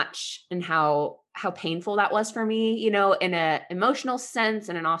much and how painful that was for me, in a emotional sense,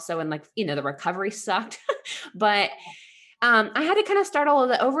 and then also in, like, the recovery sucked. But I had to kind of start all of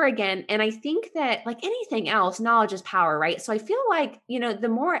that over again. And I think that, like anything else, knowledge is power, right? So I feel like, the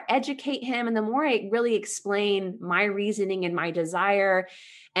more I educate him and the more I really explain my reasoning and my desire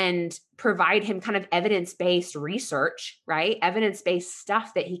and provide him kind of evidence-based research, right? Evidence-based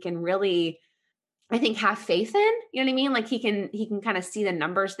stuff that he can really, I think, have faith in, you know what I mean? Like he can kind of see the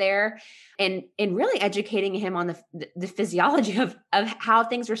numbers there, and really educating him on the physiology of how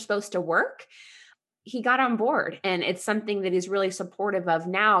things are supposed to work. He got on board, and it's something that he's really supportive of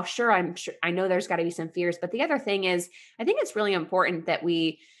now. Sure, I know there's got to be some fears, but the other thing is, I think it's really important that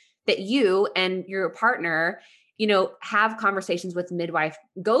you and your partner, have conversations with midwife,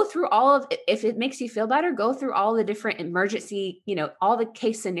 go through all of, if it makes you feel better, go through all the different emergency, all the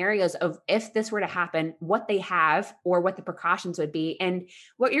case scenarios of if this were to happen, what they have or what the precautions would be. And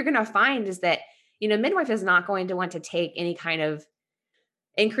what you're going to find is that, midwife is not going to want to take any kind of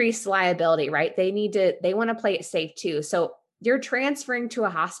increased liability, right? They want to play it safe too. So you're transferring to a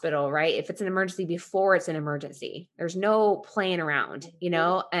hospital, right? If it's an emergency, before it's an emergency, there's no playing around,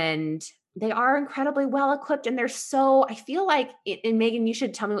 and they are incredibly well equipped. And I feel like, and Megan, you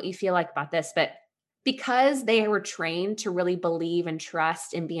should tell me what you feel like about this, but because they were trained to really believe and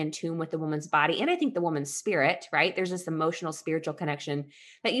trust and be in tune with the woman's body, and I think the woman's spirit, right? There's this emotional, spiritual connection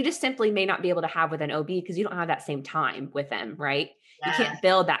that you just simply may not be able to have with an OB because you don't have that same time with them, right? You Yeah. can't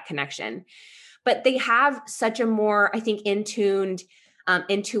build that connection. But they have such a more, I think, in tuned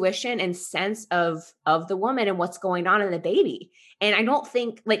intuition and sense of the woman and what's going on in the baby. And I don't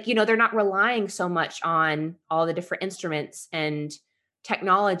think, like, they're not relying so much on all the different instruments and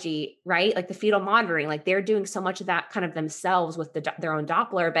technology, right? Like the fetal monitoring, like they're doing so much of that kind of themselves with their own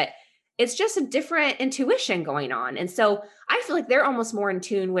Doppler, but it's just a different intuition going on. And so I feel like they're almost more in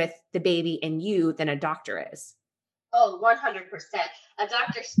tune with the baby and you than a doctor is. Oh, 100%. A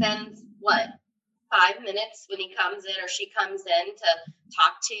doctor spends what, 5 minutes when he comes in or she comes in to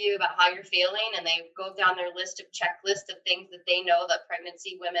talk to you about how you're feeling, and they go down their checklist of things that they know that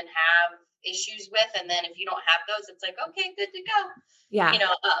pregnancy women have issues with, and then if you don't have those, it's like, okay, good to go. Yeah. You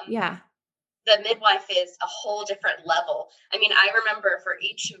know, Yeah. the midwife is a whole different level. I mean, I remember for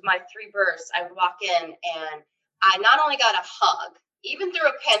each of my 3 births, I would walk in and I not only got a hug, even through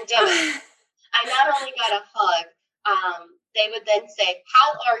a pandemic, I not only got a hug, they would then say,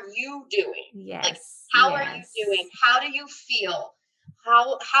 "How are you doing? Like, Yes. how are you Yes. doing? How do you feel?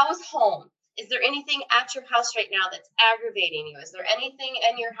 How's home? Is there anything at your house right now that's aggravating you? Is there anything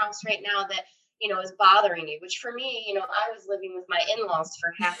in your house right now that is bothering you?" Which for me, I was living with my in-laws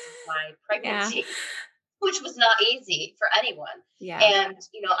for half of my Yeah. pregnancy, which was not easy for anyone. Yeah. And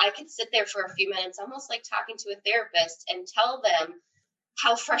I could sit there for a few minutes, almost like talking to a therapist, and tell them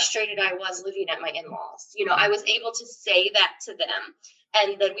how frustrated I was living at my in-laws. I was able to say that to them,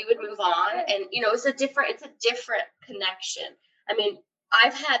 and then we would move on. And it's a different connection. I mean,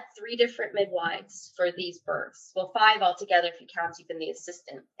 I've had 3 different midwives for these births. Well, 5 altogether if you count even the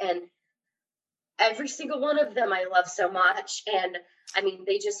assistant. And every single one of them I love so much. And I mean,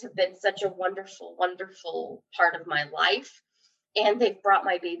 they just have been such a wonderful, wonderful part of my life. And they've brought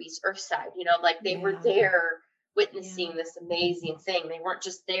my babies earthside, like they were there witnessing this amazing thing. They weren't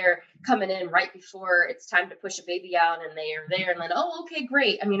just there coming in right before it's time to push a baby out, and they are there and then, oh, okay,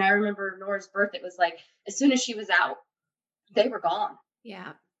 great. I mean, I remember Nora's birth. It was like, as soon as she was out, they were gone.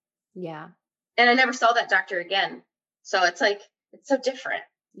 Yeah. Yeah. And I never saw that doctor again. So it's like, it's so different.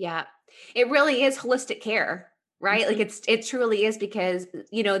 Yeah. It really is holistic care, right? Mm-hmm. Like it truly is, because,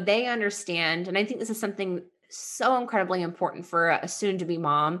 they understand. And I think this is something so incredibly important for a soon to be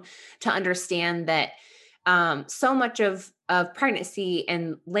mom to understand, that so much of pregnancy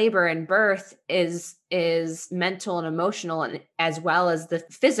and labor and birth is mental and emotional, and as well as the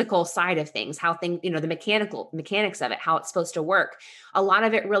physical side of things, how things, the mechanics of it, how it's supposed to work. A lot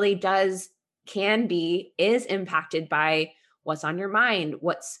of it really is impacted by what's on your mind,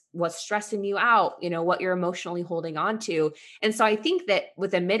 what's stressing you out, what you're emotionally holding on to. And so I think that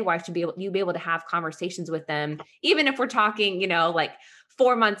with a midwife you be able to have conversations with them, even if we're talking, like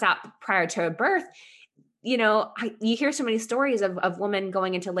 4 months out prior to a birth. You hear so many stories of women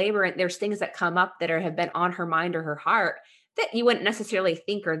going into labor, and there's things that come up that have been on her mind or her heart that you wouldn't necessarily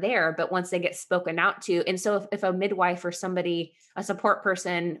think are there, but once they get spoken out to. And so if a midwife or somebody, a support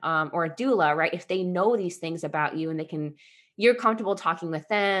person, or a doula, right, if they know these things about you and you're comfortable talking with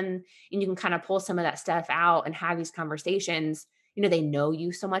them, and you can kind of pull some of that stuff out and have these conversations, they know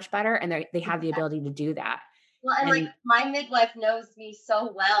you so much better, and they have the ability to do that. Well, and like And my midwife knows me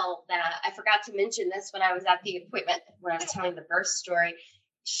so well that I forgot to mention this when I was at the appointment when I was telling the birth story.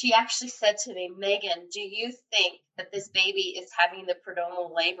 She actually said to me, Megan, do you think that this baby is having the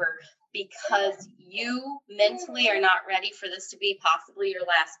prodromal labor because you mentally are not ready for this to be possibly your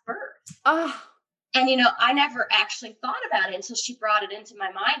last birth? oh, And, I never actually thought about it until she brought it into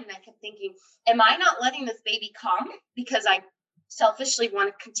my mind. And I kept thinking, am I not letting this baby come because I selfishly want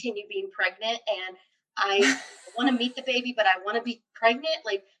to continue being pregnant and I want to meet the baby, but I want to be pregnant?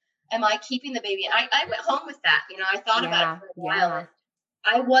 Like, am I keeping the baby? And I went home with that. I thought about it yeah, for a while. yeah, And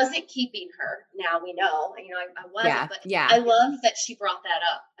I wasn't keeping her. Now we know, I wasn't, yeah, but I yeah. love that she brought that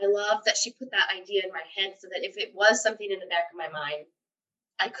up. I love that she put that idea in my head so that if it was something in the back of my mind,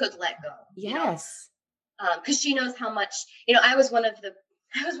 I could let go. Yes. Because she knows how much, I was one of their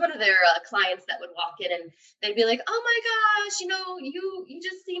clients that would walk in and they'd be like, oh my gosh, you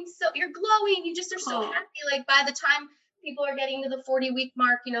just seem you're glowing. You just are so Oh, happy. Like by the time people are getting to the 40-week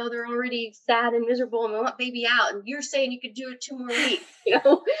mark, they're already sad and miserable and they want baby out. And you're saying you could do it 2 more weeks. Like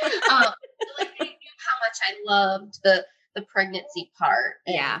they knew how much I loved the pregnancy part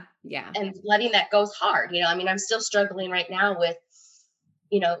yeah, yeah. and letting that goes hard. I'm still struggling right now with,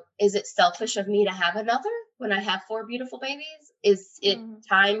 is it selfish of me to have another when I have 4 beautiful babies? Is it Mm.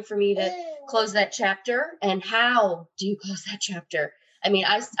 time for me to close that chapter? And how do you close that chapter? I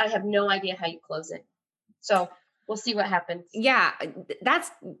have no idea how you close it. So we'll see what happens. Yeah,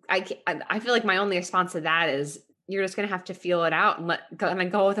 I feel like my only response to that is you're just gonna have to feel it out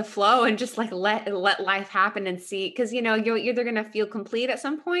and go with the flow, and just like let life happen and see, because you're either gonna feel complete at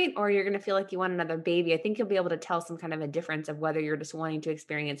some point, or you're gonna feel like you want another baby. I think you'll be able to tell some kind of a difference of whether you're just wanting to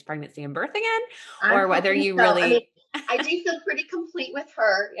experience pregnancy and birth again, I'm or whether hoping you so. really. I do feel pretty complete with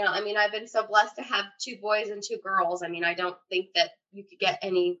her. I've been so blessed to have 2 boys and 2 girls. I don't think that you could get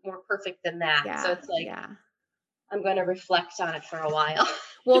any more perfect than that. So Yeah, it's like yeah. I'm going to reflect on it for a while.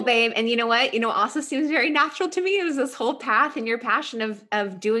 Well, babe, and you know what? Also seems very natural to me. It was this whole path and your passion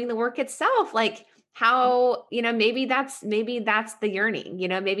of doing the work itself. Like how, maybe that's the yearning.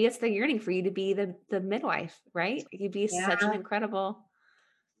 Maybe it's the yearning for you to be the midwife, right? You'd be such an Yeah, incredible.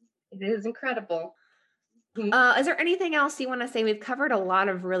 it is incredible. Mhm. Is there anything else you want to say? We've covered a lot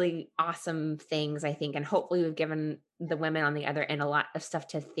of really awesome things, I think, and hopefully we've given the women on the other end a lot of stuff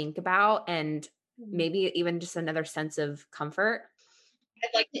to think about, and maybe even just another sense of comfort.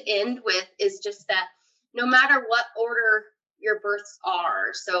 I'd like to end with is just that no matter what order your births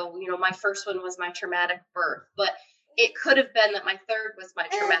are, so, my first one was my traumatic birth, but it could have been that my third was my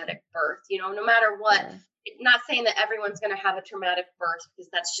traumatic birth, no matter what. Sure. Not saying that everyone's going to have a traumatic birth because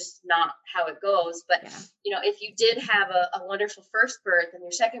that's just not how it goes. But, Yeah. If you did have a wonderful first birth and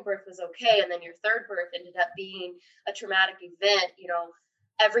your second birth was okay, and then your third birth ended up being a traumatic event,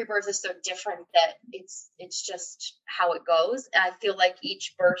 every birth is so different that it's just how it goes. And I feel like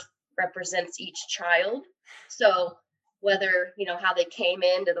each birth represents each child. So whether, how they came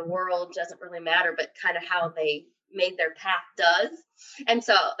into the world doesn't really matter, but kind of how they made their path does. And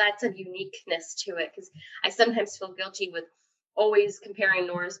so that's a uniqueness to it, because I sometimes feel guilty with always comparing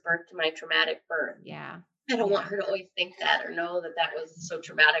Nora's birth to my traumatic birth. Yeah. I don't want Yeah. her to always think that or know that that was so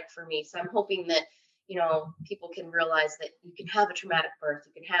traumatic for me. So I'm hoping that, people can realize that you can have a traumatic birth,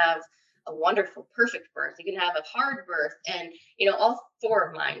 you can have a wonderful, perfect birth, you can have a hard birth. And, all 4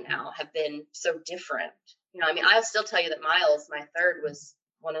 of mine now have been so different. I'll still tell you that Miles, my third, was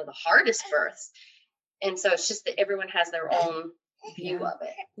one of the hardest births. And so it's just that everyone has their own view Yeah. of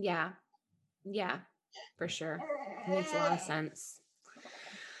it. Yeah. Yeah, for sure. It makes a lot of sense.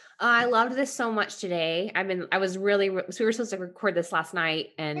 I loved this so much today. I was really, so we were supposed to record this last night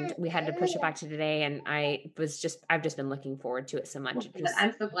and we had to push it back to today. And I've just been looking forward to it so much. It just,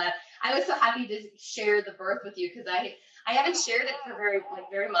 I'm so glad. I was so happy to share the birth with you because I haven't shared it for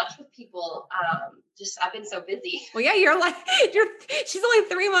very much with people. Just I've been so busy. Well, yeah, she's only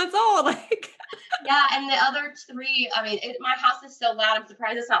 3 months old. Like, yeah. And the other 3, I mean, my house is so loud. I'm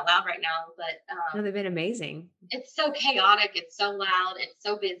surprised it's not loud right now, but no, they've been amazing. It's so chaotic. It's so loud. It's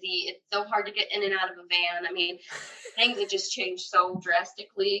so busy. It's so hard to get in and out of a van. I mean, things have just changed so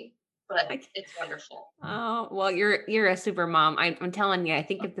drastically, but it's wonderful. Oh, well, you're a super mom. I'm telling you, I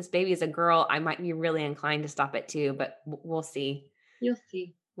think if this baby is a girl, I might be really inclined to stop it too, but we'll see. You'll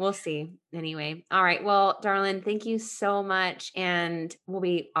see. We'll see. Anyway. All right. Well, darling, thank you so much. And we'll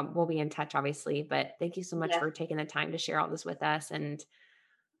be in touch, obviously, but thank you so much for taking the time to share all this with us. And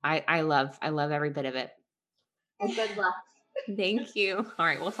I love every bit of it. Well, good luck. Thank you. All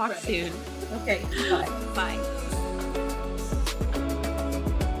right. We'll talk soon. Okay. Bye. Bye.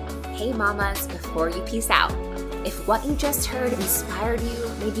 Hey, mamas, before you peace out, if what you just heard inspired you,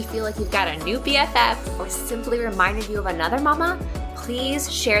 made you feel like you've got a new BFF, or simply reminded you of another mama,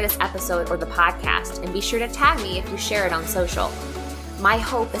 please share this episode or the podcast, and be sure to tag me if you share it on social. My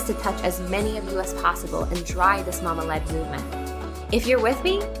hope is to touch as many of you as possible and drive this mama-led movement. If you're with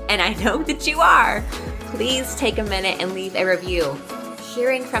me, and I know that you are, please take a minute and leave a review.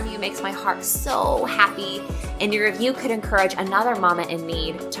 Hearing from you makes my heart so happy, and your review could encourage another mama in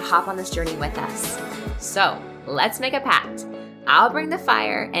need to hop on this journey with us. So let's make a pact. I'll bring the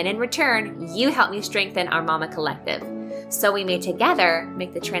fire, and in return, you help me strengthen our Mama Collective, so we may together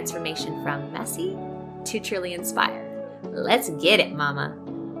make the transformation from messy to truly inspired. Let's get it, mama.